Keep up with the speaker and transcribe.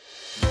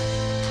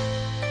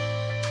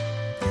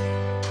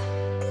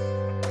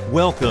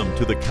Welcome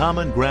to the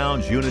Common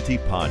Grounds Unity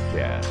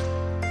Podcast,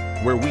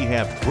 where we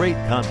have great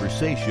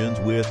conversations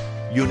with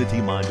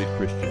unity-minded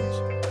Christians.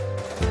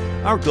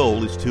 Our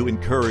goal is to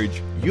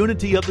encourage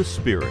unity of the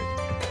Spirit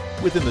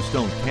within the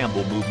Stone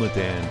Campbell movement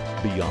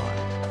and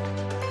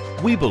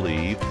beyond. We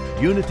believe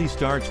unity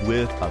starts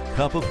with a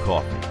cup of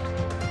coffee.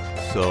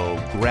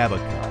 So grab a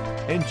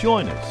cup and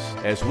join us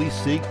as we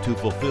seek to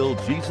fulfill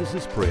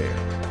Jesus' prayer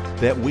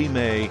that we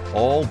may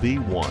all be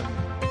one.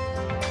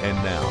 And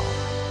now,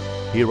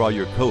 here are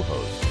your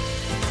co-hosts.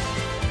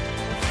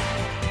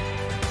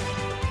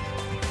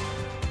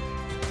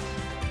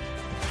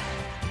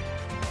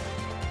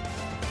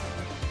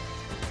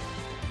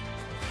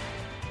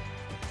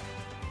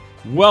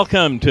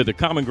 Welcome to the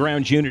Common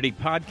Grounds Unity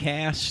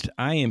Podcast.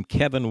 I am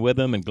Kevin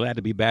Witham and glad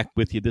to be back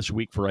with you this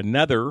week for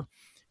another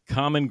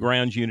Common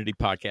Grounds Unity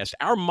Podcast.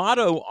 Our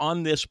motto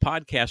on this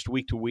podcast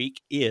week to week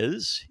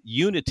is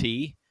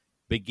Unity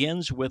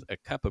begins with a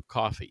cup of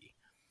coffee.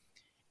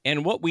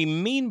 And what we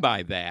mean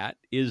by that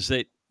is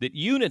that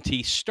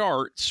unity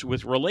starts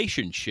with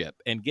relationship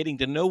and getting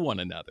to know one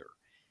another.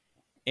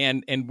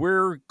 And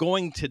we're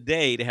going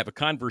today to have a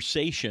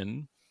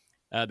conversation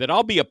that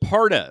I'll be a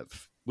part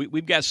of.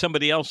 We've got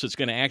somebody else that's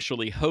going to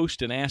actually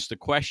host and ask the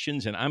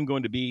questions, and I'm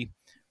going to be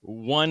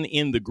one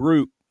in the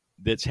group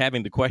that's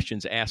having the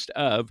questions asked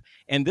of.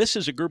 And this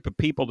is a group of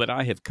people that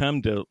I have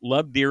come to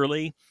love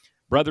dearly,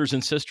 brothers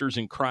and sisters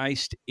in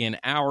Christ in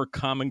our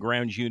Common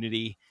Grounds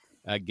Unity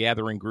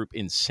gathering group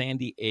in San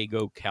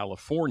Diego,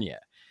 California.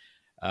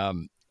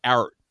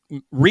 Our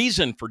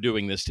reason for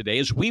doing this today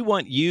is we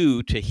want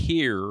you to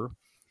hear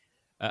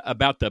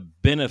about the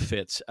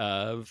benefits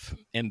of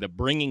and the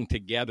bringing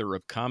together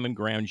of Common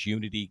Grounds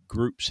Unity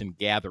groups and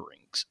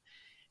gatherings.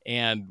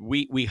 And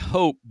we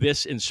hope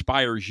this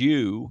inspires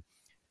you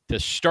to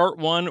start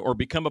one or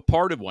become a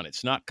part of one.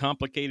 It's not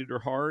complicated or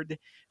hard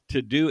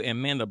to do,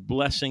 and man, the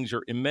blessings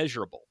are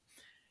immeasurable.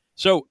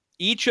 So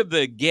each of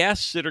the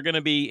guests that are going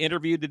to be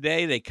interviewed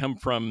today, they come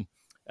from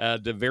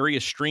the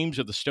various streams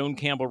of the Stone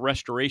Campbell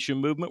Restoration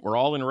Movement. We're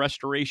all in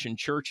restoration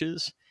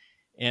churches.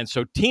 And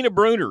so Tina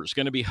Bruner is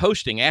going to be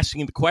hosting,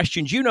 asking the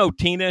questions. You know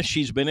Tina.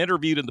 She's been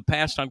interviewed in the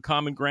past on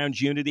Common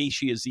Grounds Unity.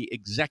 She is the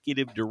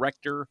executive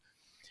director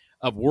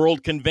of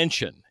World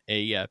Convention,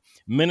 a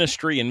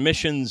ministry and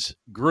missions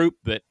group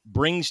that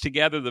brings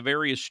together the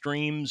various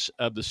streams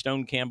of the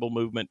Stone Campbell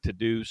movement to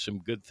do some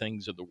good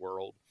things in the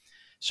world.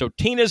 So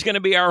Tina's going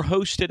to be our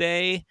host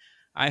today.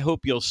 I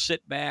hope you'll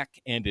sit back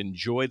and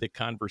enjoy the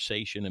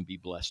conversation and be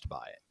blessed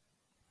by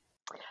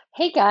it.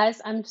 Hey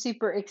guys, I'm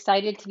super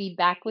excited to be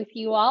back with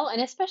you all,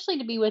 and especially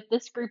to be with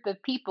this group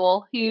of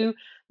people who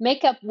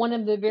make up one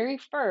of the very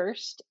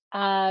first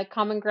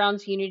Common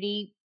Grounds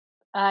Unity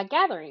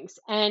gatherings,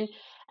 and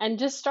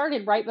just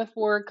started right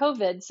before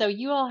COVID. So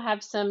you all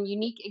have some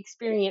unique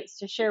experience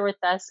to share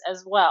with us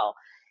as well.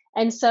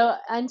 And so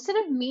instead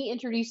of me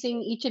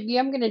introducing each of you,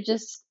 I'm going to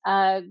just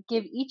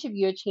give each of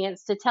you a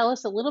chance to tell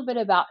us a little bit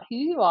about who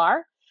you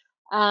are.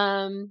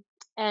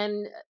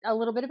 And a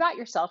little bit about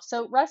yourself.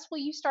 So, Russ, will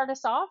you start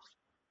us off?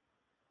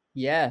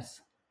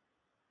 Yes.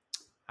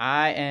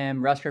 I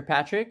am Russ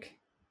Kirkpatrick.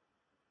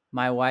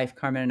 My wife,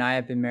 Carmen, and I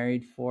have been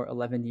married for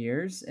 11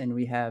 years, and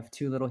we have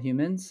two little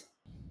humans.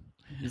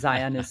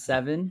 Zion is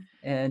 7,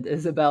 and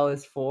Isabel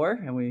is 4,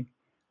 and we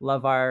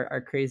love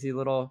our crazy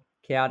little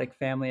chaotic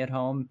family at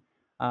home.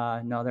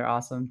 No, they're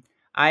awesome.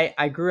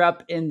 I grew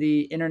up in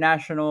the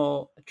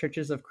International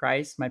Churches of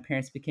Christ. My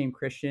parents became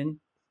Christian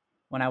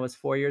when I was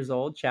 4 years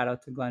old. Shout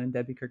out to Glenn and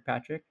Debbie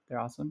Kirkpatrick. They're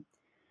awesome.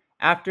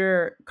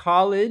 After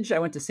college, I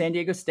went to San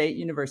Diego State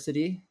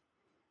University.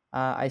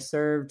 I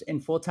served in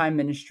full-time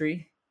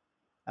ministry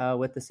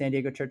with the San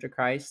Diego Church of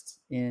Christ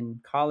in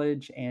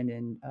college and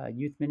in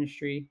youth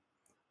ministry.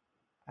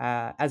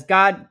 As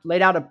God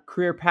laid out a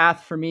career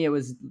path for me, it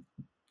was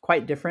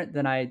quite different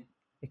than I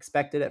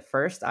expected at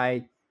first.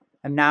 I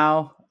am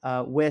now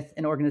with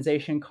an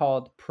organization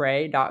called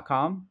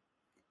Pray.com,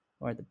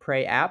 or the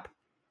Pray app.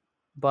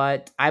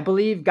 But I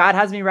believe God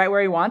has me right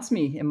where he wants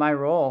me in my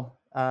role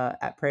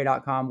at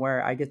Pray.com,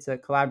 where I get to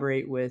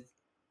collaborate with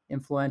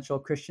influential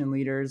Christian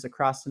leaders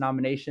across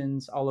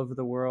denominations all over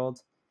the world.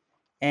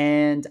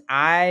 And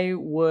I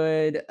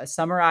would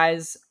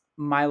summarize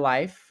my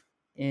life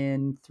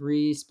in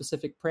 3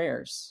 specific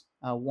prayers.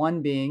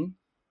 One being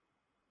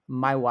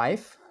my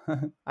wife.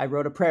 I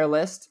wrote a prayer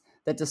list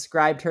that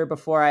described her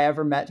before I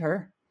ever met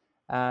her.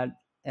 And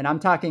I'm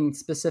talking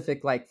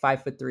specific, like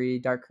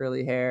 5'3", dark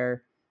curly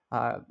hair,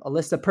 a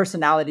list of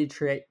personality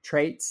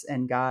traits,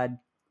 and God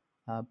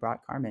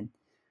brought Carmen.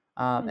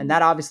 And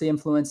that obviously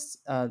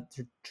influenced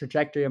the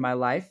trajectory of my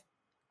life.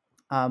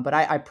 But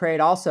I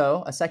prayed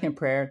also a second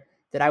prayer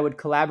that I would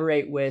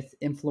collaborate with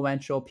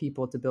influential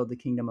people to build the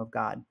kingdom of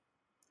God.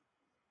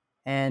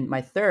 And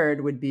my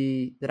third would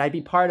be that I'd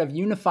be part of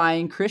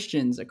unifying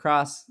Christians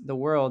across the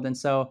world. And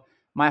so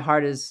my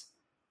heart is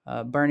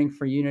burning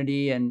for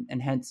unity,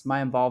 and hence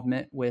my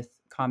involvement with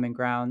Common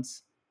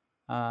Grounds.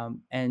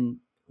 And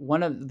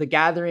one of the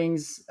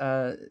gatherings,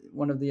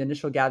 one of the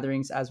initial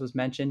gatherings, as was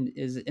mentioned,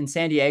 is in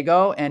San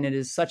Diego, and it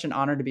is such an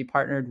honor to be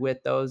partnered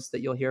with those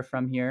that you'll hear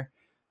from here: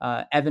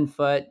 Evan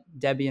Foote,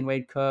 Debbie and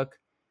Wade Cook,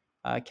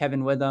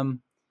 Kevin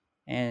Witham,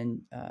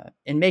 and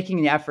in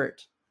making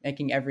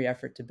every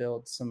effort to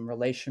build some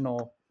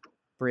relational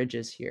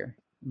bridges here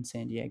in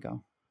San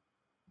Diego.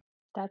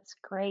 That's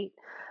great.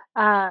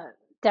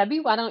 Debbie,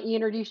 why don't you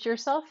introduce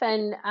yourself?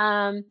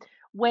 And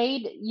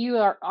Wade, you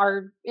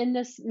are in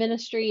this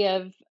ministry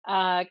of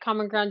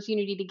Common Grounds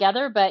Unity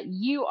Together, but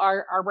you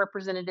are our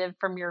representative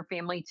from your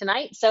family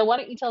tonight. So why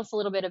don't you tell us a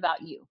little bit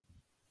about you?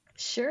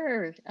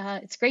 Sure.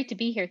 It's great to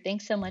be here.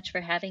 Thanks so much for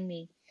having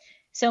me.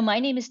 So, my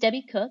name is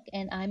Debbie Cook,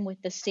 and I'm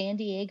with the San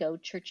Diego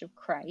Church of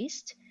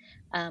Christ.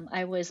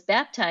 I was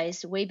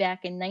baptized way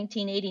back in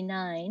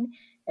 1989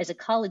 as a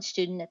college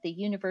student at the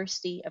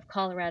University of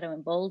Colorado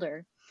in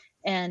Boulder.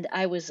 And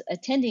I was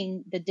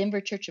attending the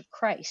Denver Church of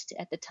Christ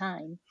at the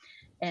time.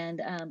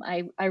 And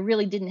I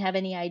really didn't have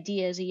any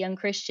idea as a young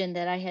Christian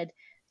that I had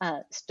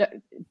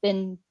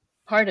been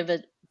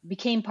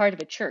became part of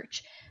a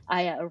church.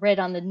 I read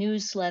on the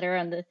newsletter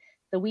on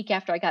the week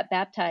after I got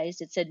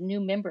baptized, it said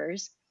new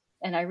members.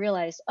 And I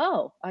realized,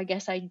 oh, I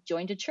guess I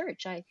joined a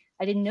church. I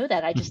didn't know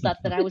that. I just thought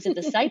that I was a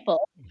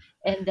disciple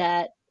and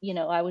that,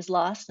 I was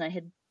lost and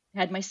I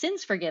had my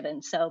sins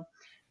forgiven. So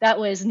that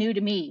was new to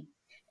me.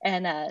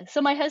 And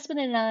so my husband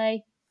and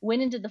I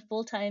went into the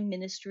full-time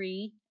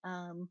ministry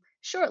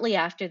shortly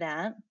after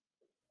that.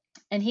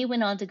 And he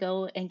went on to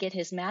go and get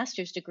his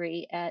master's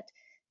degree at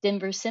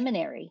Denver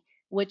Seminary,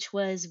 which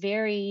was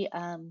very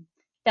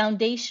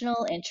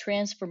foundational and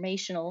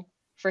transformational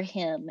for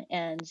him,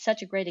 and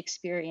such a great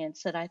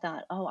experience that I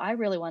thought, oh, I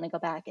really want to go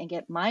back and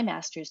get my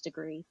master's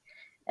degree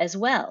as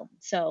well.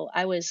 So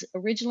I was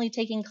originally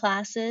taking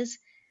classes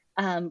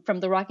from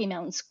the Rocky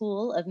Mountain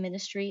School of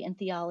Ministry and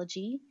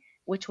Theology,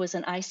 which was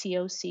an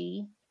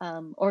ICOC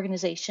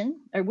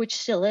organization, or which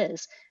still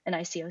is an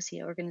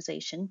ICOC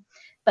organization.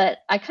 But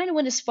I kind of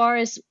went as far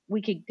as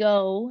we could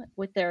go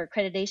with their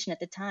accreditation at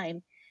the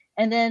time.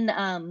 And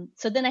then,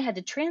 so then I had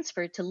to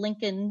transfer to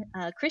Lincoln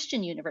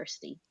Christian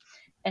University.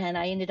 And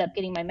I ended up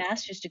getting my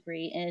master's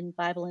degree in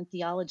Bible and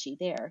theology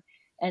there.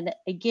 And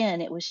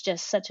again, it was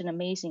just such an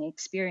amazing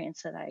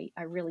experience that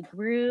I really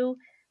grew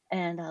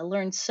and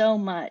learned so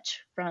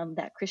much from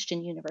that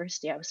Christian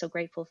university. I was so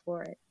grateful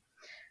for it.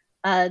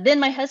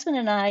 Then my husband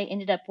and I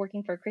ended up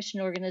working for a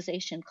Christian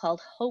organization called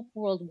Hope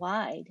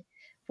Worldwide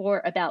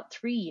for about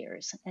 3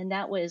 years. And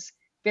that was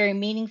very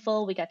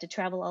meaningful. We got to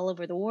travel all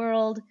over the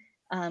world,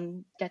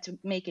 got to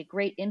make a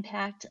great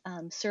impact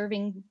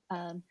serving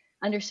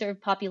underserved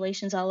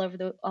populations all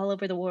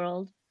over the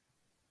world.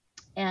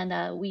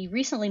 And we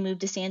recently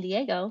moved to San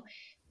Diego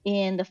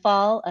in the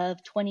fall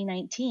of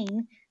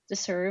 2019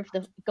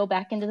 to go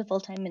back into the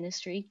full-time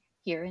ministry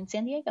here in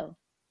San Diego.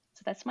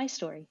 So that's my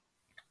story.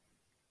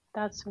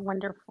 That's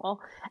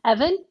wonderful.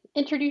 Evan,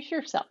 introduce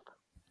yourself.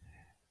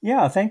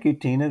 Yeah, thank you,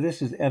 Tina.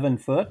 This is Evan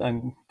Foote.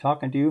 I'm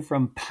talking to you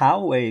from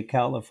Poway,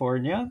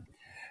 California.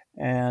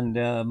 And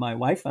my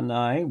wife and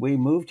I, we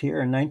moved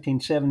here in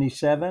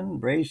 1977,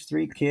 raised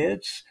 3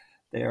 kids.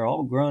 They are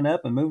all grown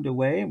up and moved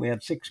away. We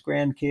have 6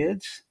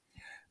 grandkids.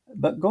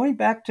 But going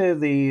back to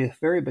the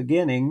very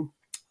beginning,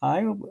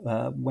 I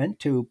went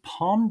to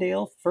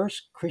Palmdale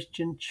First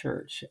Christian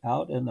Church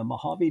out in the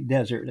Mojave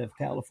Desert of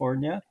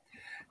California.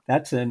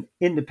 That's an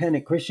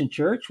independent Christian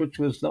church, which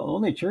was the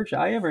only church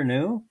I ever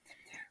knew.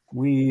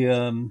 We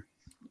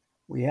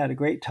had a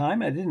great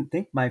time. I didn't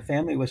think my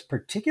family was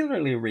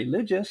particularly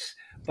religious,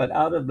 but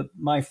out of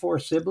my 4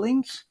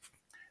 siblings,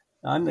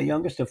 I'm the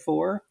youngest of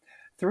 4.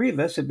 3 of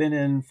us have been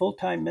in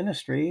full-time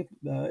ministry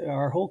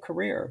our whole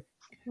career.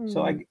 Mm-hmm.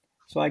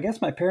 So I guess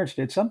my parents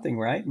did something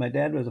right. My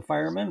dad was a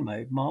fireman.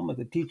 My mom was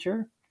a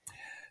teacher.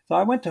 So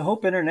I went to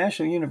Hope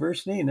International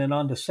University and then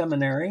on to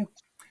seminary.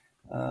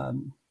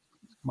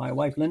 My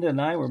wife Linda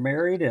and I were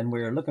married, and we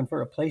were looking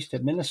for a place to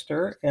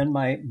minister. And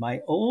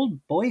my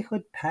old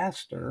boyhood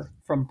pastor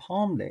from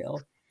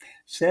Palmdale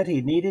said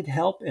he needed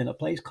help in a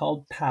place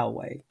called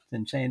Poway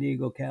in San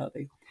Diego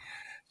County.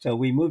 So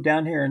we moved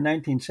down here in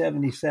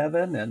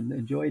 1977 and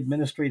enjoyed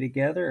ministry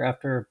together.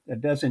 After a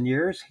dozen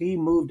years, he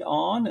moved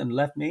on and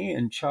left me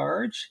in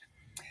charge.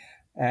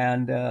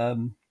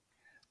 And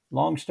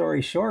long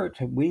story short,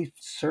 we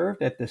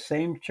served at the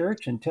same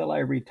church until I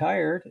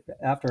retired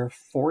after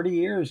 40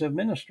 years of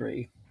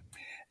ministry.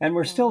 And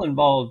we're still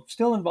involved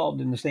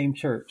in the same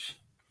church.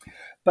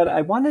 But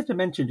I wanted to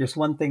mention just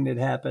one thing that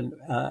happened.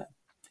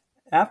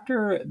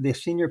 After the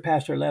senior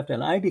pastor left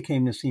and I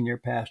became the senior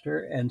pastor,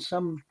 and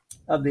some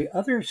of the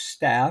other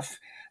staff,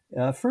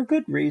 for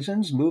good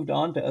reasons, moved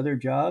on to other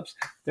jobs,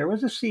 there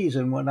was a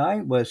season when I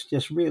was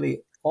just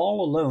really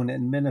all alone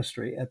in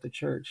ministry at the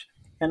church.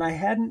 And I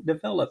hadn't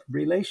developed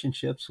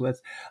relationships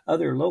with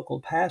other local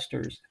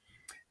pastors.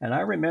 And I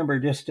remember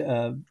just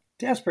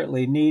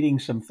desperately needing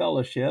some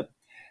fellowship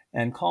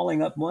and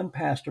calling up one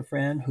pastor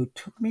friend who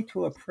took me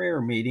to a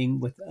prayer meeting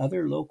with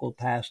other local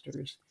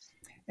pastors.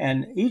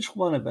 And each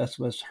one of us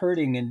was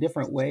hurting in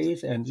different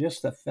ways, and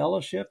just the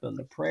fellowship and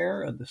the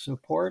prayer and the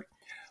support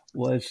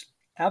was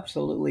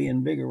absolutely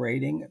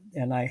invigorating.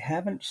 And I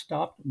haven't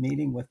stopped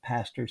meeting with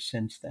pastors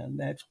since then.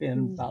 That's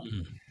been about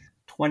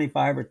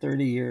 25 or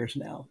 30 years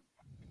now.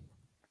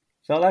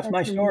 So that's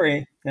my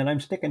story, and I'm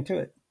sticking to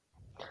it.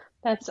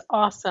 That's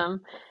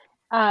awesome.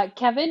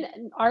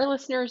 Kevin, our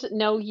listeners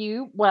know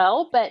you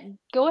well, but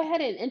go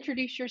ahead and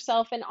introduce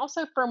yourself and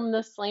also from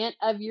the slant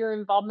of your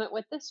involvement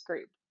with this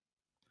group.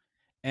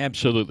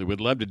 Absolutely.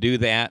 Would love to do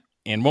that,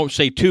 and won't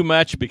say too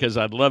much because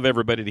I'd love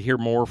everybody to hear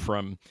more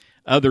from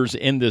others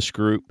in this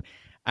group.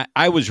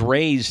 I was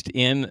raised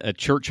in a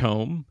church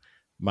home.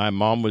 My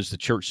mom was the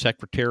church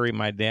secretary.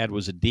 My dad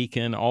was a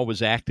deacon,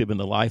 always active in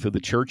the life of the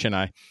church, and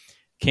I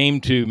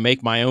came to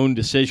make my own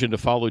decision to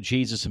follow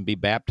Jesus and be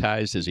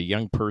baptized as a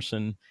young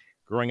person,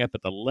 growing up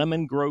at the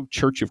Lemon Grove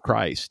Church of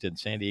Christ in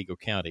San Diego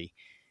County.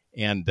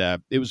 And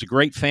it was a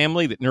great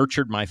family that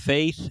nurtured my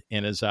faith.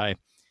 And as I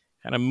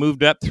kind of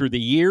moved up through the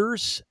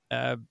years,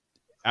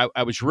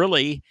 I was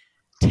really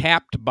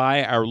tapped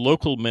by our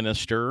local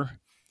minister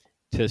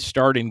to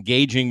start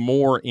engaging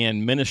more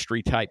in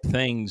ministry type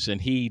things. And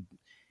he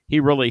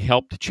really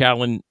helped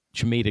challenge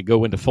me to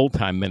go into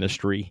full-time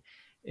ministry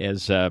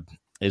as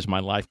my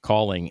life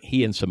calling,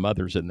 he and some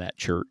others in that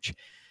church.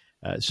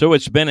 So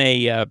it's been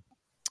a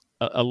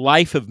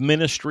life of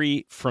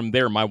ministry from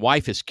there. My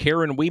wife is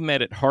Karen. We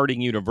met at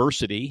Harding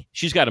University.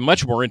 She's got a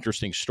much more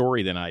interesting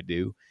story than I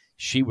do.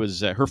 She was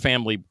her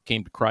family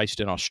came to Christ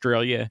in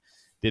Australia,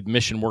 did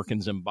mission work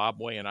in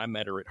Zimbabwe, and I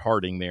met her at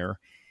Harding there.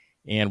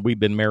 And we've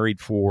been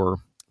married for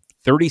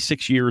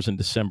 36 years in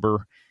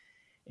December.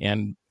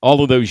 And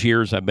all of those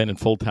years I've been in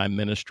full-time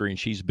ministry, and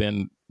she's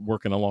been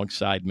working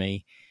alongside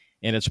me.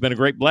 And it's been a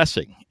great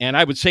blessing. And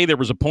I would say there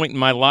was a point in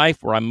my life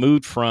where I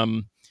moved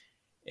from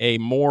a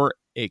more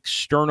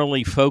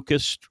externally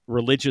focused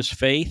religious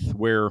faith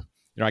where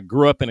I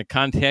grew up in a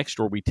context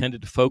where we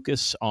tended to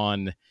focus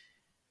on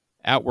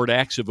outward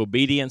acts of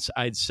obedience,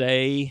 I'd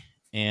say,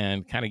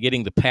 and kind of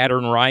getting the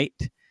pattern right,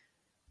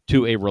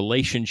 to a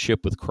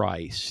relationship with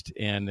Christ.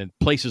 And in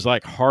places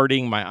like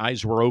Harding, my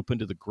eyes were open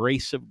to the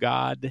grace of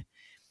God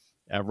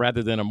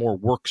rather than a more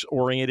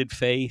works-oriented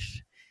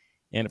faith.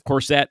 And of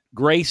course, that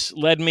grace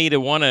led me to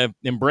want to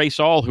embrace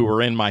all who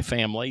are in my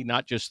family,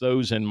 not just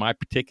those in my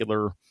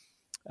particular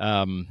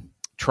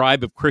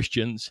tribe of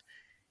Christians.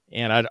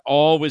 And I'd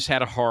always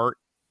had a heart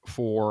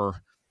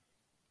for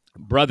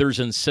brothers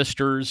and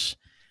sisters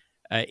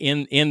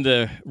in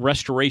the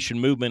restoration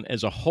movement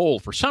as a whole.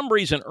 For some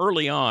reason,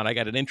 early on, I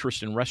got an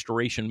interest in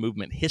restoration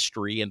movement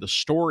history and the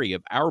story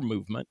of our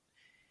movement.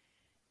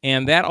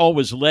 And that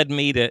always led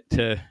me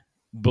to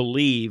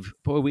believe,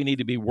 boy, we need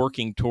to be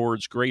working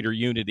towards greater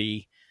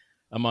unity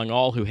among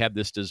all who have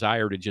this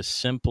desire to just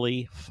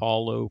simply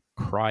follow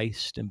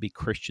Christ and be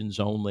Christians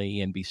only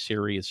and be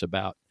serious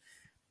about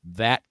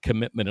that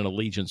commitment and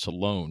allegiance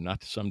alone, not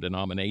to some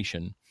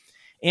denomination.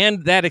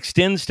 And that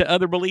extends to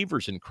other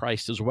believers in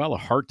Christ as well, a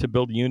heart to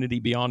build unity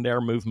beyond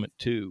our movement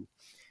too,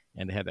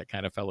 and to have that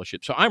kind of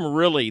fellowship. So I'm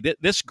really,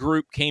 this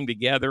group came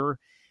together,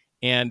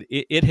 and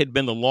it had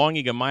been the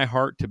longing of my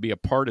heart to be a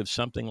part of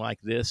something like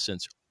this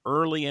since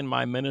early in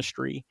my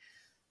ministry.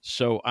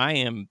 So I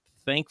am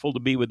thankful to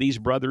be with these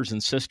brothers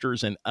and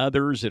sisters and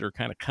others that are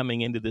kind of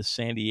coming into this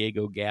San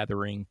Diego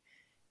gathering,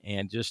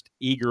 and just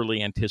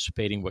eagerly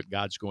anticipating what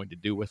God's going to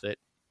do with it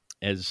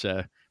as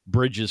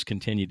bridges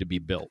continue to be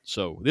built.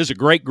 So this is a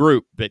great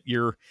group that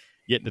you're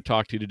getting to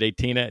talk to today,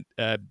 Tina,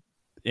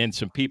 and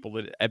some people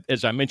that,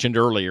 as I mentioned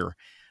earlier,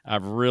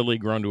 I've really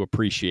grown to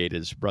appreciate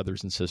as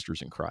brothers and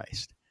sisters in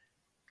Christ.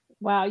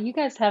 Wow, you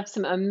guys have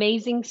some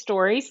amazing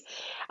stories.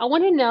 I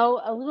want to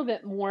know a little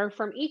bit more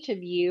from each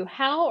of you.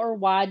 How or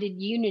why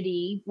did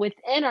unity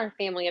within our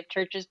family of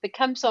churches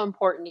become so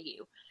important to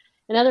you?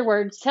 In other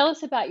words, tell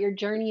us about your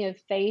journey of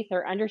faith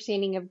or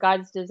understanding of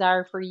God's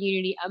desire for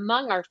unity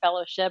among our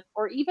fellowship,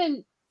 or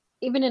even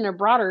in a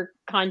broader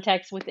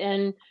context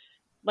within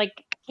like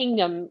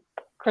kingdom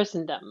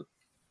Christendom.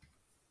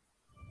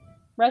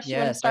 Russ, you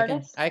want to start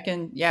us? I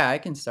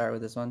can start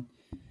with this one.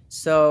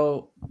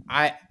 So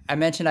I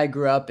mentioned I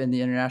grew up in the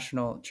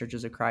International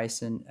Churches of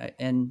Christ and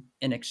in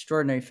an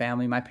extraordinary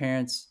family. My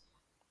parents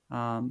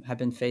have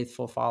been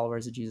faithful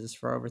followers of Jesus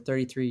for over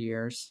 33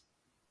 years.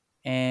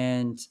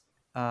 And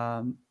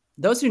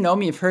those who know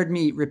me have heard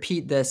me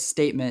repeat this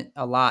statement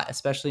a lot,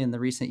 especially in the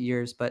recent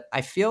years. But I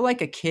feel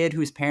like a kid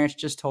whose parents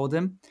just told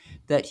him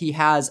that he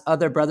has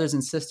other brothers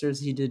and sisters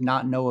he did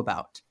not know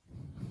about.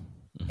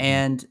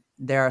 And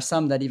there are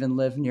some that even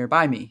live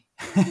nearby me.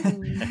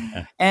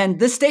 And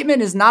this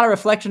statement is not a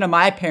reflection of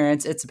my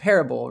parents. It's a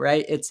parable,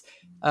 right?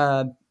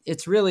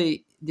 It's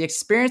really the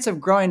experience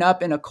of growing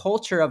up in a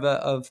culture of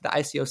the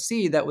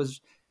ICOC that was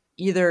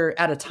either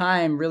at a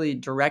time really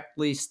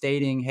directly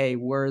stating, hey,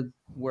 we're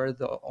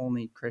the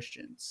only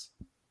Christians,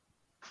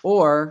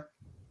 or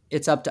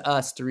it's up to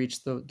us to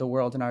reach the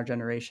world in our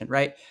generation,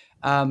 right?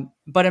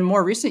 But in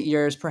more recent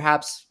years,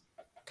 perhaps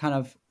kind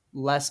of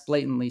less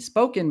blatantly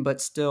spoken, but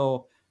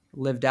still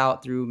lived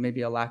out through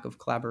maybe a lack of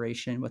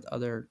collaboration with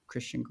other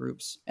Christian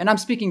groups. And I'm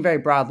speaking very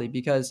broadly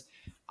because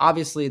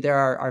obviously there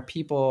are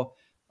people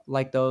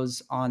like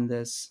those on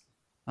this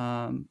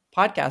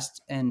podcasts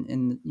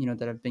and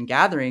that have been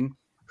gathering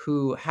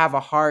who have a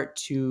heart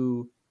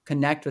to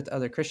connect with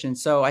other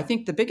Christians. So I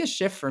think the biggest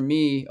shift for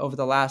me over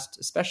the last,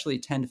 especially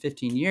 10 to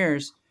 15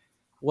 years,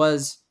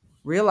 was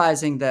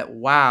realizing that,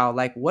 wow,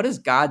 like, what does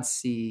God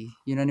see?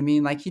 You know what I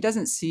mean? Like, he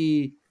doesn't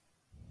see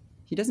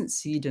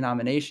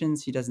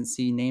denominations. He doesn't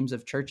see names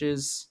of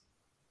churches.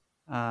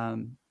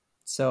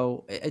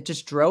 So it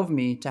just drove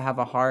me to have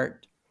a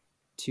heart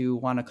to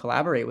want to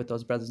collaborate with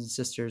those brothers and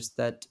sisters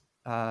that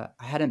I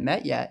hadn't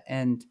met yet.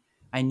 And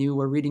I knew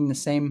we're reading the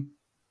same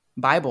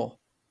Bible.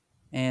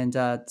 And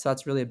so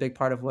that's really a big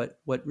part of what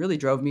really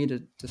drove me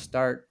to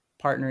start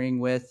partnering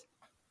with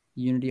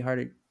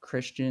Unity-hearted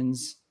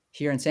Christians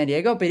here in San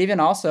Diego, but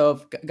even also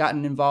have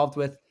gotten involved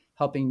with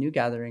helping new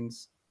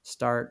gatherings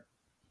start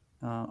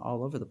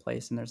all over the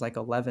place. And there's like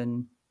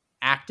 11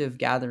 active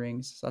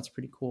gatherings. So that's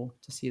pretty cool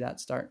to see that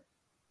start.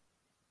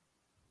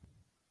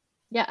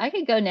 Yeah, I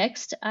could go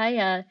next.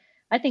 I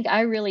think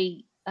I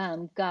really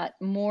got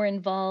more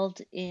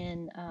involved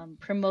in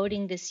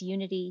promoting this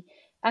unity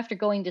after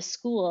going to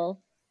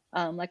school.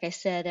 Like I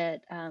said,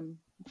 at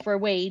for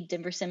Wade,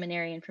 Denver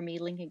Seminary, and for me,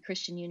 Lincoln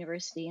Christian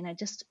University, and I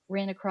just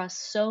ran across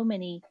so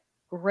many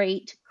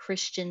great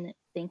Christian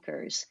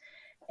thinkers,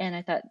 and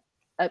I thought,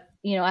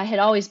 I had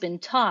always been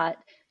taught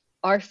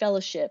our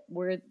fellowship,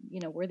 we're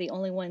the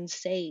only ones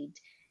saved,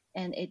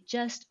 and it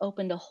just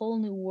opened a whole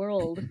new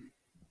world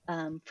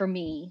for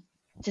me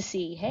to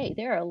see, hey,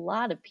 there are a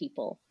lot of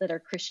people that are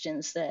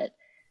Christians that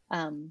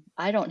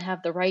I don't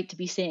have the right to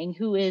be saying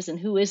who is and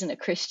who isn't a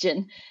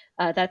Christian.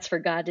 That's for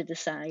God to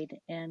decide.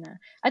 And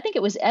I think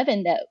it was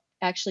Evan that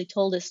actually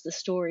told us the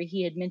story.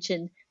 He had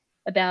mentioned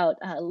about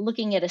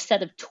looking at a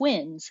set of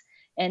twins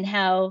and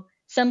how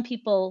some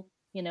people,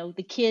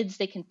 the kids,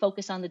 they can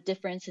focus on the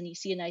difference, and you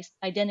see a nice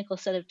identical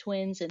set of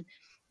twins, and,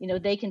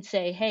 they can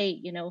say,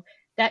 hey,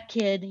 that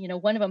kid,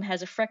 one of them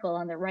has a freckle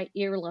on their right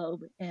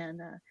earlobe,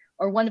 and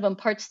or one of them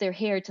parts their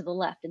hair to the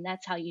left, and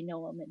that's how you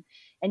know them.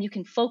 And you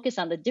can focus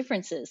on the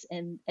differences,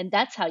 and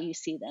that's how you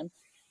see them.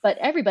 But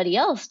everybody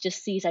else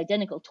just sees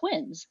identical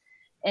twins,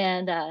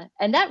 and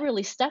that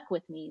really stuck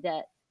with me.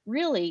 That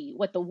really,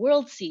 what the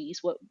world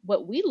sees,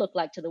 what we look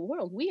like to the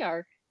world, we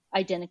are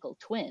identical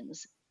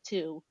twins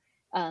to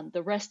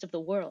the rest of the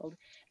world.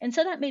 And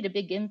so that made a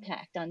big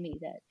impact on me.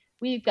 That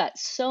we've got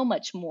so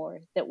much more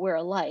that we're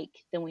alike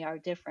than we are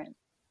different.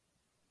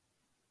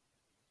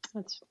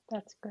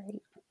 That's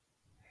great.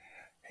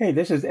 Hey,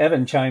 this is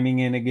Evan chiming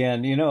in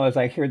again. As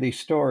I hear these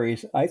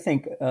stories, I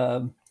think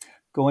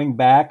going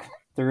back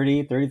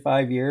 30,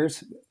 35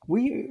 years,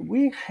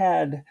 we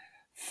had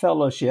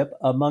fellowship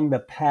among the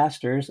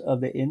pastors of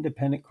the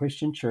independent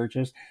Christian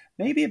churches,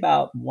 maybe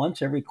about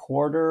once every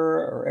quarter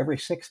or every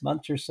 6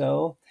 months or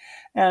so.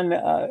 And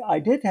I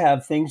did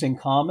have things in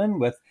common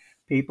with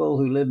people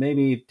who live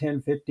maybe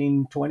 10,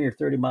 15, 20, or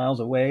 30 miles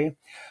away.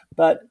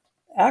 But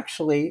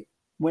actually,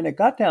 when it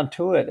got down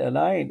to it and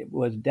I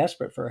was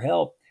desperate for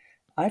help,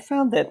 I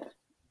found that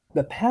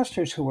the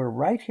pastors who were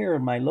right here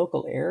in my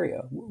local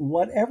area,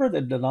 whatever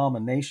the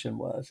denomination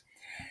was,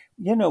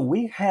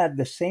 we had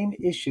the same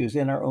issues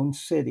in our own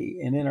city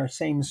and in our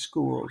same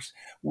schools.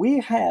 We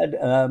had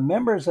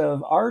members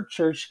of our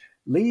church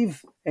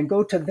leave and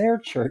go to their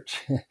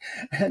church.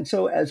 And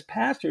so as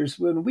pastors,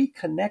 when we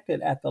connected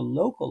at the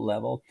local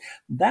level,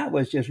 that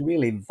was just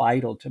really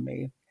vital to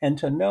me. And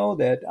to know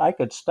that I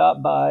could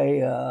stop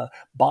by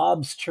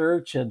Bob's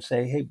church and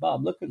say, hey,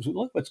 Bob, look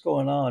what's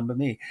going on with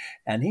me.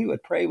 And he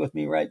would pray with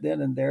me right then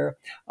and there.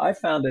 I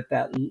found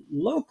that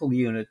local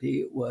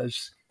unity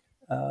was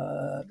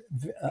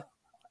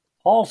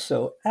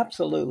also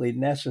absolutely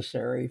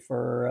necessary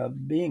for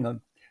being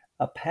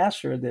a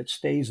pastor that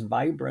stays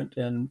vibrant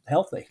and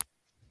healthy.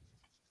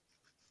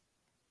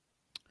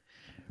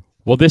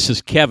 Well, this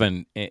is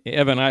Kevin.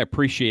 Evan, I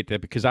appreciate that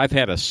because I've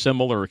had a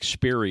similar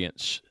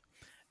experience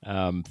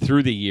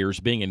through the years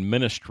being in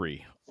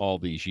ministry all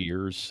these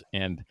years.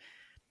 And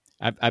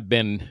I've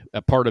been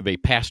a part of a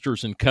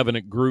Pastors and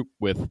Covenant group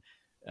with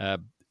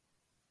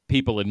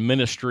people in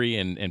ministry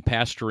and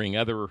pastoring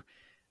other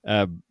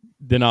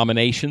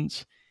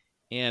denominations.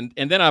 And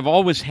then I've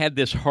always had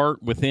this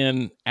heart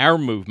within our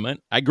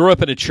movement. I grew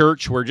up in a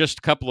church where just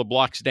a couple of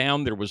blocks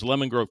down, there was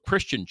Lemon Grove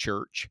Christian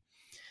Church.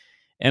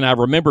 And I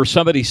remember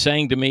somebody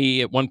saying to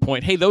me at one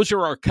point, hey, those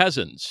are our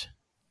cousins.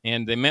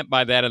 And they meant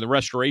by that in the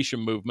Restoration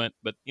movement.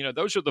 But,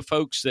 those are the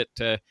folks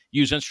that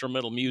use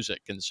instrumental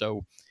music. And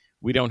so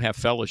we don't have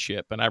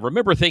fellowship. And I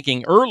remember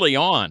thinking early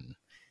on,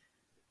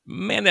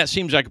 man, that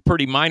seems like a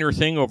pretty minor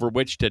thing over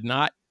which to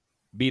not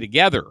be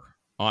together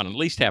on, at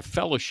least have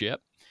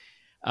fellowship.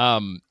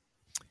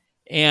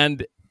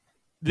 And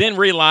then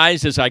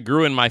realized as I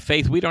grew in my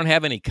faith, we don't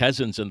have any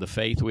cousins in the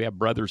faith. We have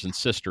brothers and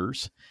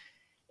sisters.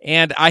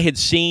 And I had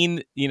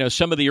seen,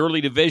 some of the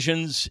early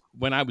divisions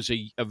when I was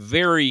a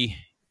very,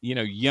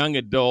 young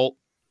adult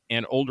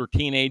and older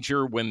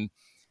teenager, when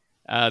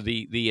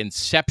the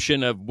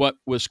inception of what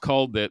was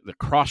called the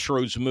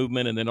Crossroads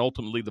movement, and then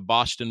ultimately the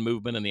Boston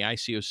movement and the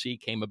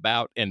ICOC came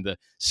about, and the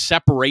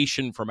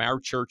separation from our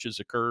churches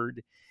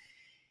occurred.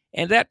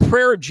 And that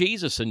prayer of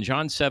Jesus in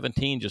John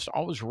 17 just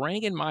always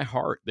rang in my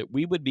heart that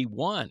we would be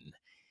one.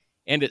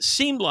 And it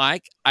seemed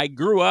like I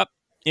grew up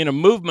in a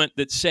movement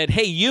that said,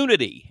 hey,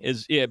 unity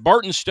is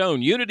Barton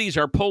Stone. Unity is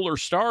our polar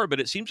star, but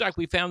it seems like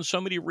we found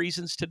so many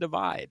reasons to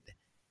divide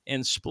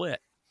and split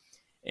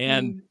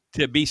and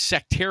to be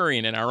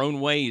sectarian in our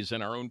own ways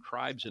and our own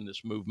tribes in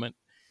this movement.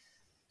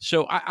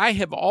 So I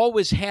have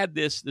always had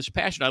this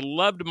passion. I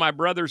loved my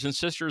brothers and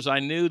sisters I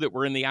knew that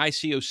were in the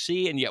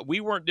ICOC, and yet we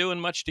weren't doing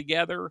much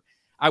together.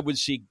 I would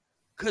see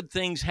good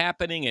things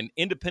happening in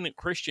independent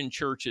Christian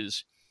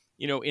churches,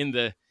 in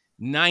the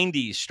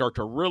 90s start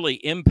to really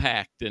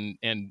impact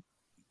and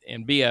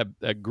be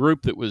a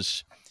group that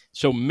was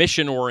so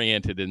mission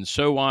oriented and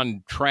so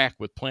on track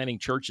with planting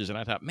churches. And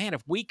I thought, man,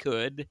 if we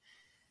could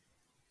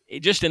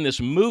just in this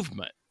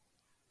movement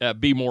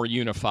be more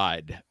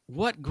unified,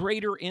 what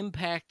greater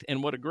impact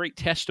and what a great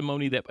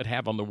testimony that would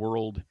have on the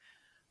world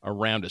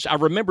around us. I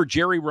remember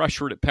Jerry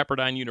Rushford at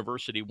Pepperdine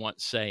University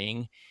once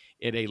saying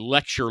at a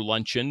lecture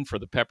luncheon for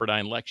the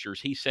Pepperdine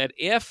lectures, he said,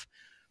 if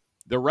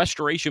the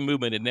Restoration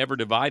movement had never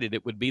divided,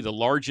 it would be the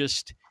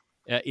largest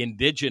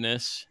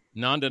indigenous,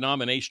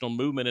 non-denominational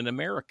movement in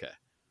America.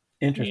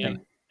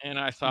 Interesting. And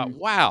I thought,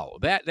 wow,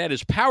 that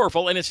is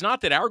powerful. And it's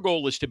not that our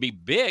goal is to be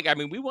big. I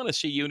mean, we want to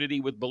see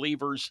unity with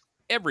believers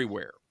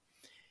everywhere.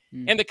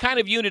 And the kind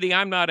of unity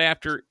I'm not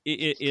after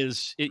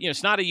is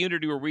it's not a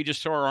unity where we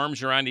just throw our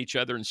arms around each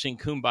other and sing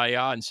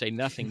Kumbaya and say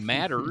nothing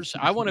matters.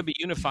 I want to be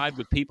unified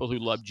with people who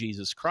love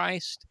Jesus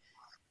Christ,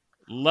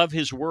 love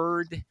his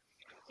word,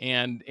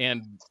 and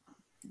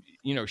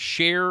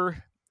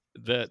share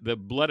the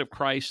blood of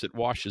Christ that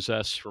washes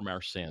us from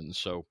our sins.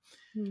 So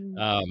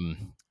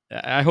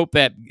I hope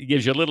that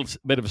gives you a little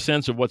bit of a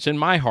sense of what's in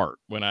my heart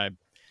when I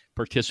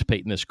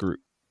participate in this group.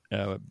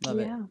 Love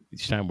it.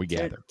 Each time we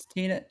gather.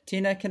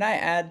 Tina, can I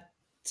add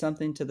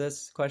something to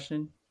this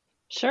question?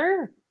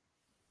 Sure.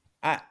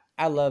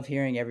 I love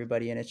hearing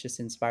everybody, and it's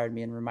just inspired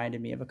me and reminded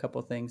me of a couple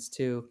of things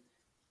too.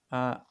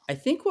 I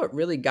think what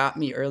really got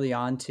me early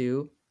on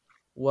too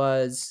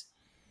was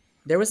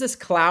there was this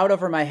cloud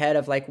over my head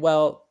of like,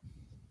 well,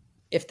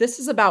 if this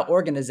is about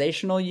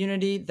organizational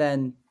unity,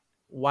 then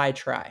why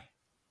try?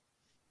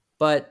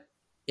 But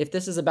if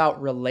this is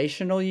about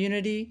relational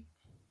unity,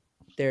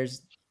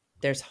 there's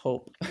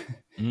hope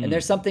and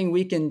there's something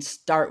we can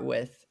start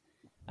with.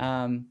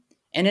 And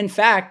in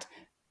fact,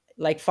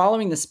 like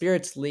following the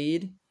Spirit's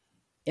lead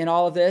in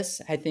all of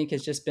this, I think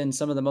has just been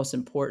some of the most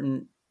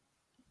important,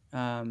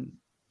 the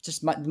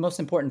most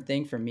important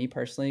thing for me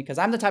personally, because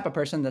I'm the type of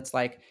person that's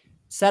like,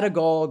 set a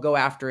goal, go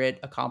after it,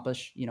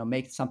 accomplish,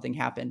 make something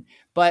happen.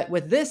 But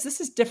with this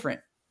is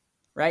different,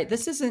 right?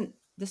 This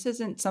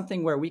isn't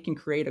something where we can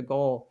create a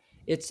goal.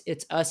 It's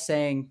us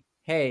saying,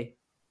 hey,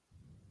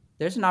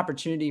 there's an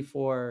opportunity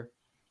for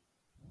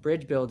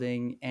bridge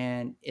building,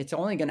 and it's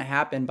only going to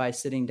happen by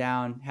sitting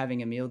down,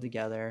 having a meal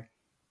together.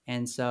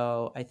 And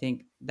so I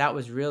think that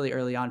was really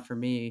early on for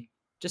me.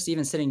 Just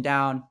even sitting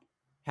down,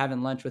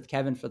 having lunch with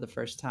Kevin for the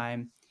first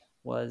time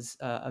was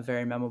a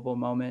very memorable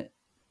moment.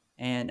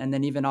 And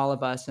then even all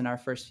of us in our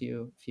first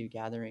few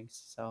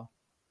gatherings. So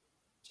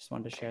just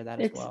wanted to share that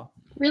as well.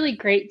 Really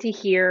great to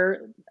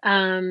hear.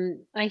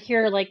 I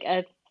hear like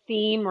a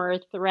theme or a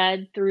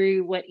thread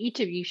through what each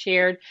of you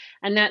shared,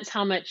 and that's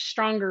how much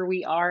stronger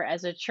we are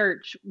as a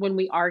church when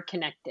we are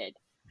connected.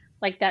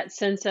 Like that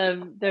sense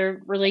of the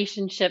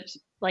relationships,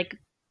 like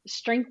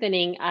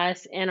strengthening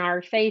us in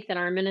our faith and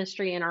our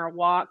ministry and our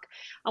walk.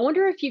 I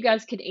wonder if you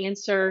guys could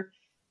answer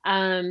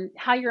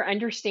how your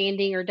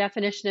understanding or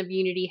definition of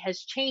unity has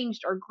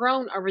changed or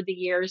grown over the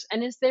years,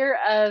 and is there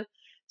a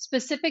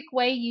specific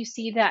way you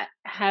see that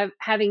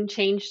having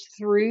changed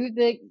through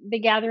the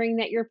gathering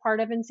that you're part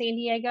of in San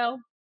Diego?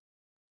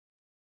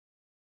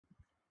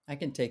 I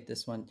can take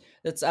this one.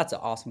 That's an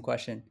awesome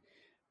question.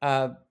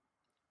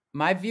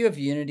 My view of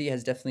unity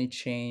has definitely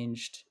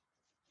changed,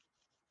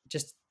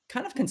 just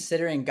kind of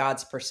considering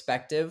God's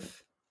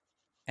perspective.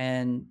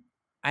 And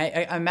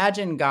I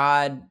imagine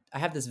God, I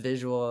have this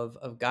visual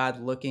of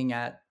God looking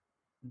at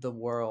the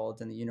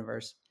world and the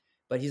universe,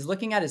 but he's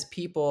looking at his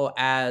people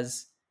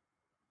as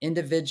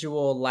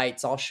individual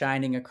lights all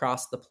shining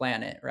across the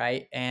planet,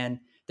 right? And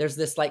there's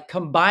this like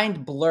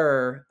combined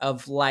blur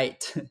of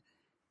light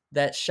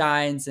that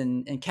shines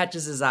and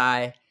catches his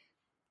eye.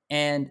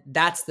 And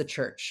that's the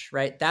church,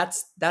 right?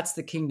 That's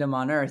the kingdom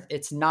on earth.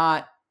 It's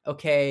not,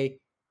 okay,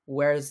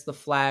 where's the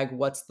flag?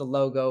 What's the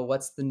logo?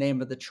 What's the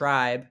name of the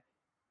tribe?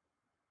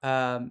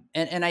 And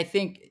I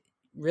think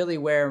really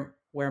where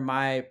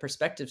my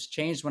perspectives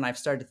changed when I've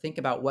started to think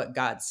about what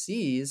God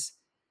sees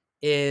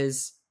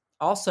is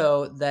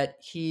also that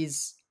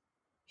he's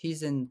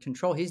in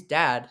control. He's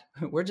dad.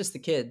 We're just the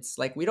kids.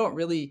 Like, we don't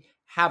really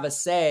have a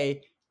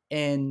say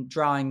in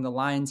drawing the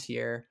lines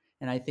here.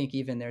 And I think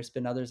even there's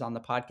been others on the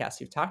podcast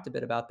who've talked a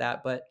bit about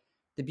that. But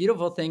the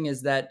beautiful thing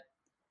is that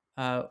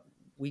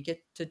we get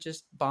to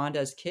just bond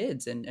as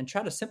kids and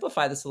try to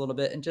simplify this a little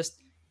bit and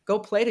just go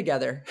play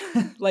together.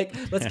 Like,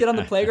 let's get on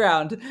the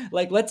playground.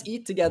 Like, let's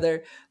eat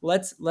together.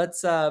 Let's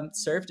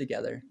serve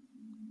together.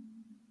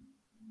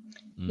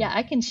 Yeah,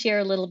 I can share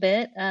a little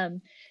bit.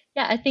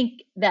 Yeah, I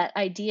think that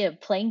idea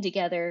of playing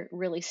together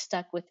really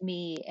stuck with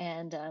me,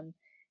 and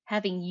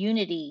having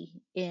unity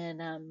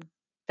in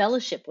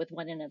fellowship with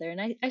one another.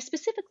 And I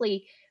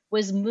specifically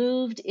was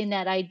moved in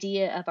that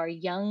idea of our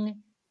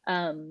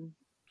um,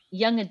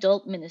 young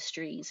adult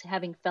ministries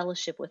having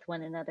fellowship with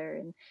one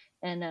another,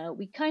 and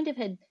we kind of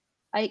had.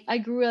 I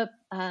grew up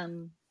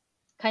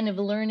kind of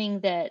learning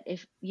that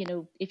if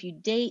you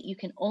date, you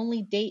can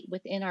only date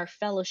within our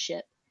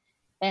fellowship,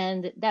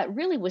 and that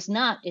really was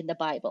not in the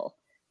Bible.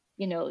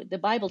 The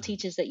Bible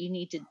teaches that you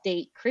need to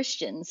date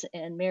Christians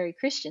and marry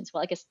Christians.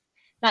 Well, I guess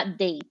not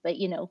date, but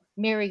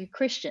marry a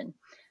Christian,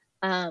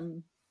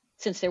 um,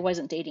 since there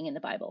wasn't dating in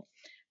the Bible.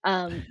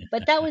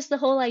 But that was the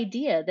whole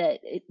idea, that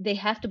they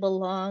have to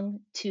belong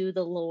to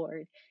the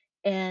Lord.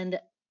 And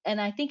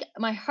I think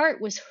my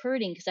heart was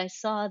hurting because I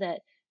saw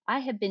that I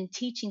have been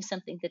teaching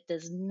something that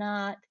does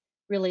not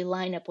really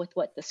line up with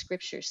what the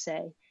scriptures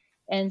say.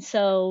 And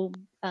so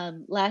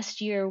last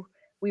year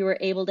we were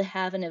able to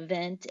have an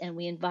event, and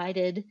we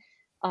invited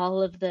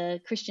all of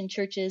the Christian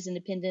churches,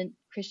 independent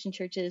Christian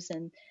churches,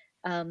 and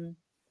um,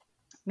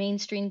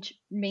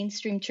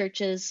 mainstream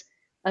churches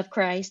of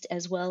Christ,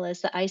 as well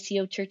as the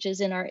ICO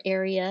churches in our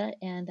area,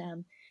 and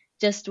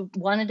just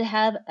wanted to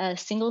have a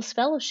singles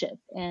fellowship.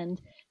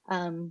 And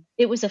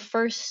it was a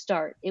first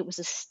start. It was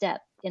a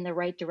step in the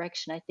right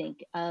direction, I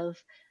think, of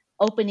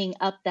opening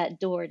up that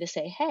door to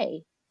say,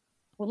 "Hey,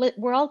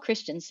 we're all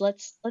Christians.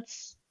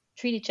 Let's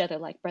treat each other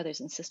like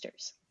brothers and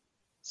sisters."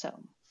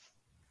 So,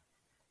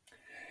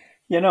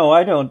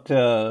 I don't,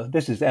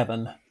 this is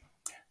Evan.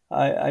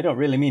 I don't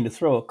really mean to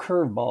throw a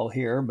curveball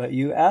here, but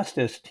you asked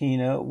us,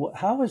 Tina,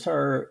 how's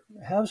our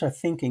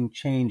thinking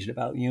changed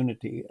about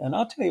unity? And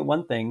I'll tell you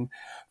one thing,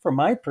 from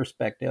my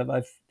perspective,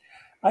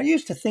 I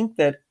used to think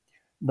that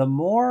the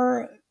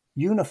more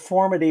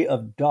uniformity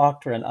of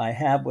doctrine I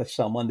have with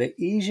someone, the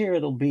easier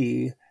it'll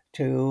be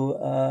to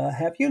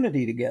have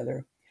unity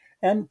together.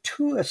 And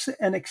to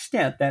an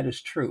extent, that is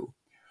true.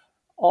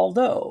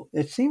 Although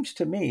it seems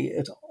to me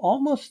it's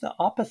almost the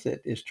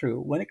opposite is true.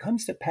 When it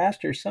comes to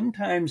pastors,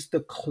 sometimes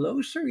the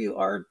closer you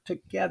are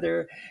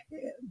together,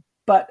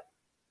 but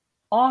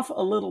off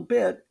a little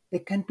bit,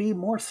 it can be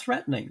more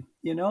threatening.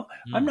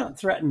 I'm not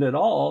threatened at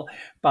all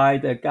by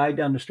the guy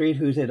down the street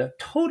who's in a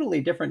totally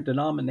different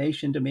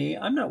denomination to me.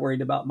 I'm not worried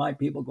about my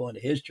people going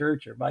to his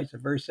church or vice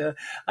versa.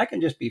 I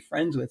can just be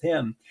friends with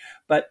him.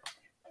 But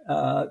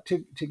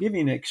to give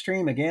you an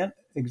extreme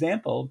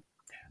example,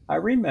 I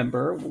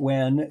remember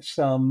when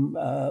some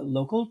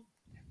local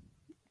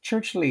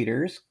church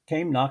leaders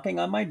came knocking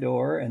on my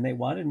door, and they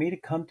wanted me to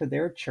come to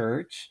their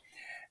church.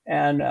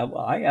 And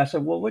I asked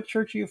them, "Well, what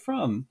church are you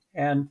from?"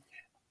 And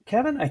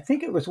Kevin, I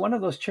think it was one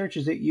of those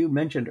churches that you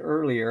mentioned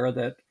earlier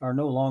that are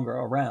no longer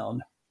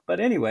around. But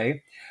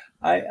anyway,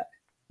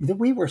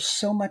 we were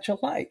so much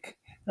alike.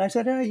 And I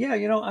said, "Yeah,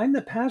 I'm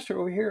the pastor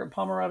over here at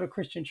Pomerado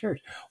Christian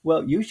Church."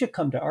 "Well, you should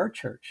come to our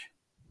church.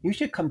 You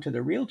should come to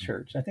the real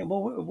church." I think,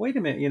 well, wait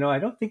a minute. I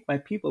don't think my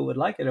people would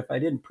like it if I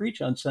didn't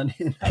preach on Sunday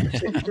and I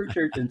was in your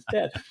church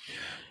instead.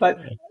 But,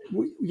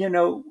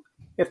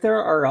 if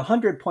there are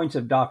 100 points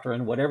of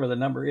doctrine, whatever the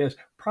number is,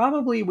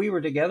 probably we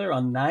were together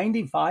on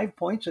 95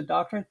 points of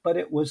doctrine, but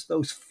it was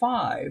those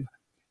 5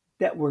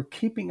 that were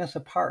keeping us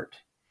apart.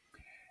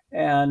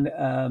 And,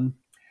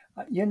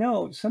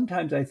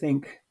 sometimes I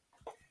think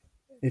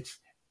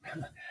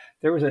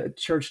there was a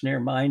church near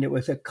mine. It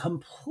was a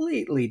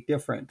completely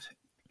different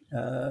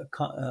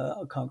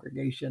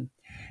congregation.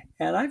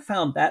 And I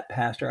found that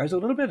pastor, I was a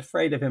little bit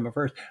afraid of him at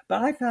first,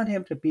 but I found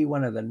him to be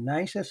one of the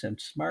nicest and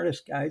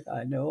smartest guys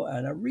I know.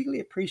 And I really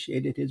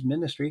appreciated his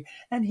ministry.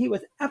 And he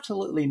was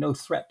absolutely no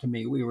threat to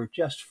me. We were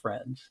just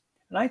friends.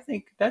 And I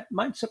think that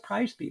might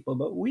surprise people,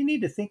 but we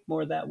need to think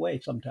more that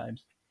way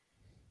sometimes.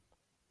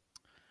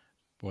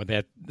 Well,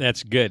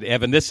 that's good.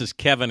 Evan, this is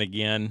Kevin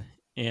again.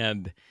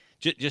 And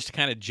just to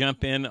kind of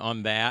jump in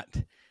on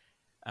that,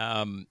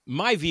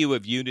 my view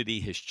of unity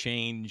has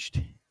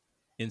changed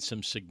in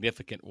some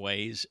significant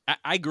ways.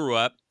 I grew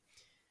up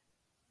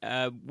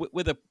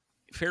with a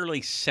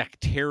fairly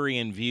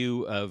sectarian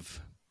view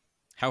of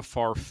how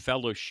far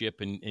fellowship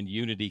and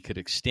unity could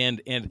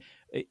extend. And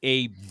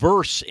a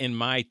verse in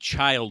my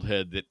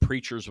childhood that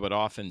preachers would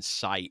often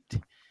cite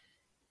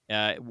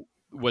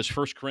was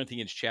 1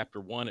 Corinthians chapter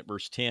 1 at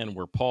verse 10,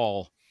 where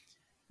Paul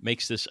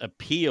makes this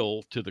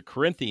appeal to the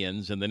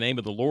Corinthians in the name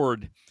of the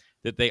Lord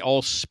that they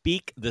all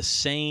speak the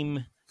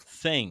same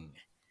thing,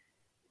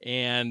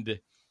 and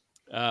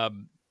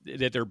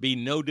that there be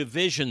no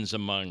divisions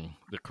among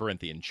the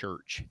Corinthian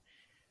church.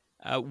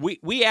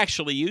 We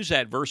actually use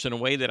that verse in a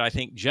way that I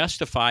think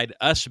justified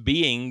us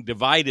being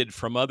divided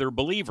from other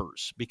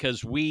believers,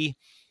 because we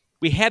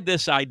had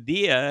this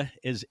idea,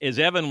 as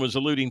Evan was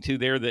alluding to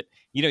there, that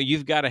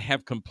you've got to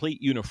have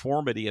complete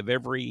uniformity of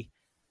every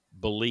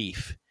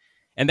belief.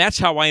 And that's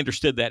how I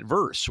understood that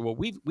verse. Well,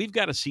 we've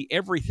got to see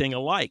everything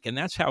alike, and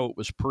that's how it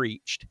was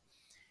preached.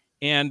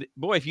 And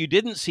boy, if you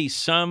didn't see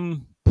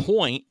some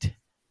point,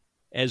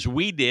 as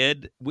we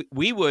did,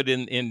 we would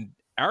in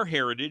our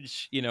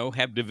heritage,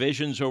 have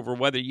divisions over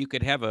whether you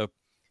could have a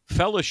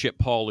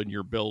fellowship hall in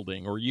your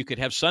building, or you could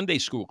have Sunday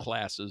school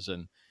classes,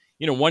 and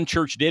one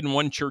church did and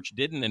one church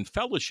didn't, and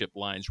fellowship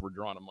lines were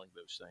drawn among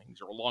those things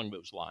or along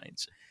those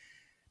lines.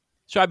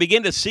 So I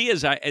began to see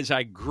as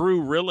I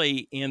grew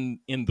really in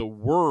the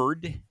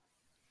Word,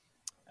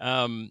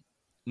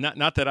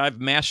 not that I've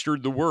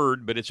mastered the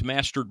Word, but it's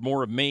mastered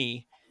more of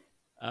me.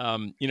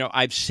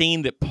 I've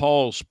seen that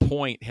Paul's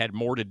point had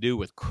more to do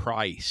with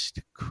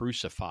Christ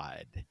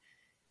crucified,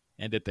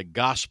 and that the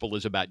gospel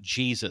is about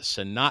Jesus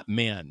and not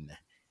men,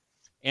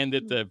 and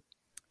that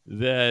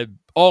the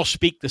all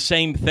speak the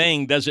same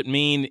thing doesn't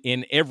mean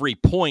in every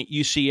point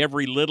you see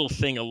every little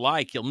thing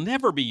alike. You'll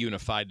never be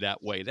unified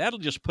that way. That'll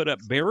just put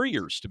up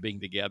barriers to being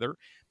together.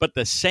 But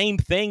the same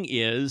thing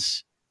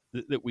is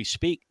that we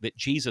speak that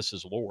Jesus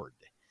is Lord,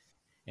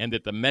 and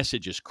that the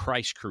message is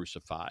Christ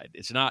crucified.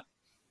 It's not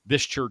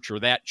this church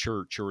or that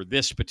church or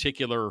this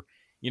particular,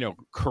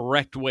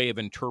 correct way of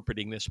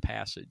interpreting this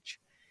passage.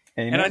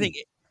 Amen. And I think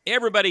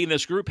everybody in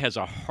this group has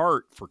a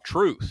heart for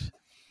truth,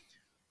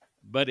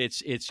 but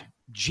it's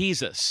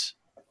Jesus,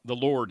 the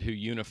Lord, who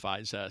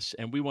unifies us,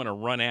 and we want to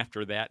run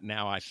after that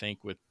now, I think,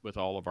 with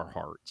all of our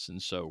hearts.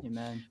 And so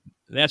Amen.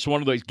 That's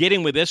one of those.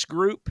 Getting with this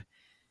group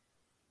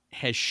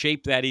has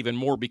shaped that even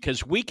more,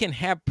 because we can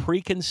have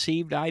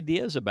preconceived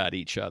ideas about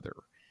each other.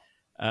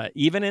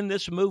 Even in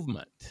this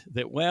movement,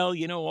 that,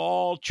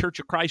 all Church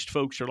of Christ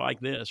folks are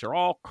like this, or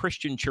all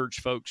Christian church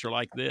folks are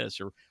like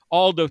this, or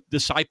all the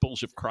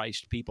disciples of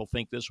Christ people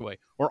think this way,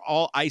 or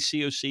all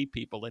ICOC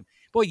people. And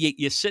boy,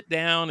 you sit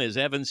down, as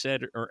Evan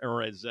said,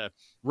 or as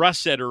Russ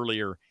said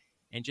earlier,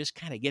 and just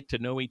kind of get to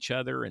know each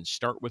other and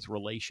start with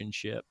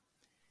relationship.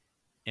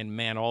 And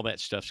man, all that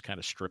stuff's kind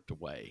of stripped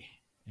away.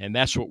 And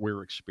that's what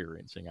we're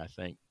experiencing, I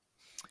think.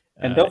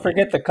 And don't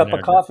forget the cup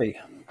of coffee.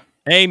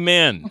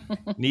 Amen.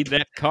 Need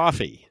that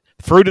coffee.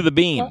 Fruit of the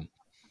bean. Well,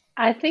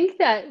 I think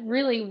that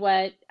really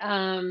what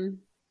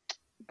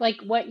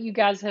you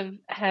guys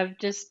have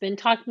just been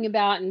talking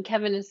about, and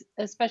Kevin is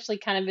especially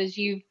kind of as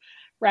you've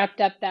wrapped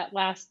up that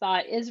last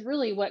thought, is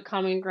really what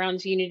Common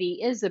Grounds Unity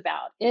is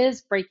about,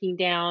 is breaking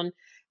down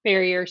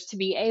barriers to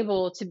be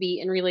able to be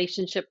in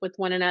relationship with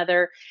one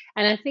another.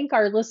 And I think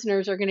our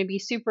listeners are going to be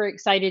super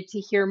excited to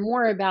hear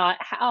more about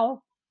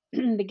how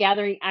the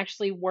gathering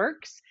actually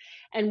works,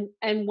 and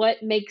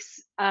what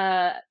makes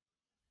that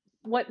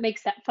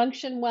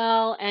function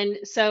well. And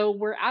so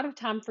we're out of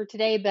time for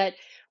today, but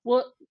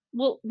we'll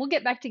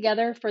get back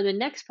together for the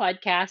next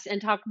podcast and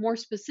talk more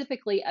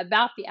specifically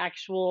about the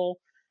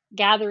actual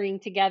gathering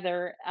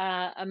together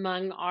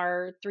among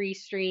our three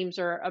streams,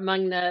 or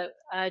among the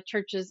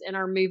churches in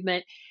our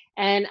movement.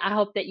 And I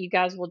hope that you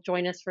guys will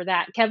join us for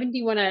that. Kevin, do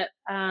you want to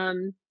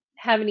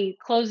have any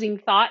closing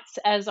thoughts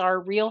as our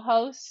real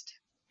host?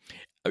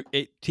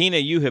 Tina,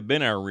 you have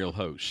been our real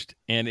host,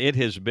 and it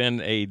has been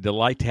a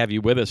delight to have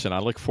you with us, and I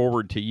look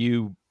forward to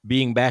you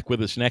being back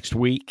with us next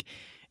week.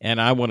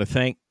 And I want to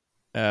thank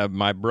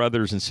my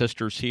brothers and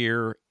sisters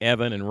here,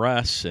 Evan and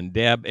Russ and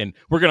Deb, and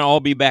we're going to all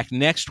be back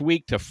next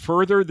week to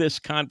further this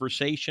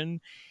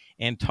conversation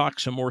and talk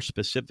some more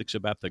specifics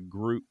about the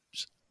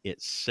groups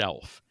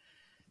itself.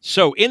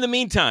 So in the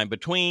meantime,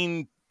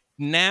 between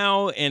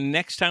now and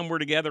next time we're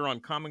together on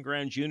Common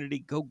Grounds Unity,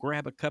 go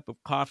grab a cup of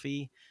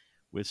coffee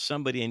with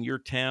somebody in your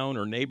town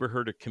or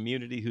neighborhood or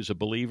community who's a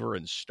believer,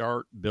 and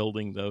start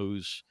building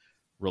those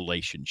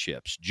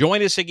relationships.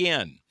 Join us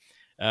again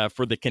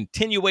for the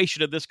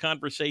continuation of this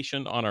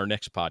conversation on our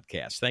next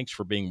podcast. Thanks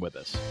for being with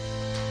us.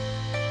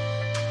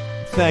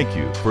 Thank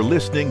you for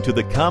listening to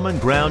the Common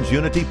Grounds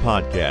Unity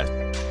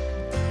podcast.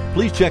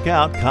 Please check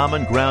out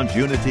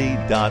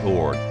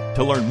commongroundsunity.org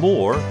to learn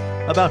more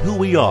about who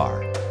we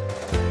are.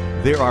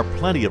 There are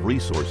plenty of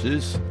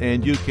resources,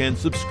 and you can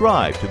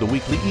subscribe to the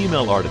weekly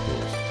email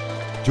articles,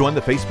 join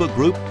the Facebook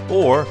group,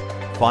 or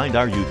find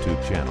our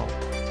YouTube channel.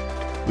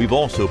 We've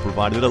also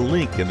provided a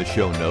link in the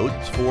show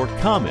notes for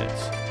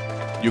comments.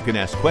 You can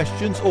ask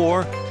questions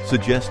or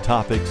suggest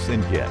topics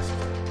and guests.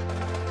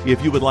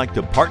 If you would like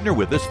to partner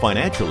with us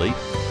financially,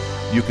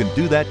 you can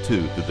do that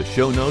too through the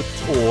show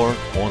notes or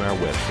on our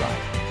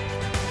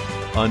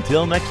website.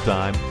 Until next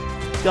time,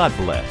 God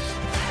bless.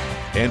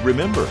 And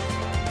remember,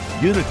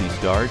 unity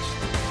starts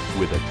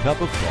with a cup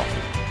of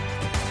coffee.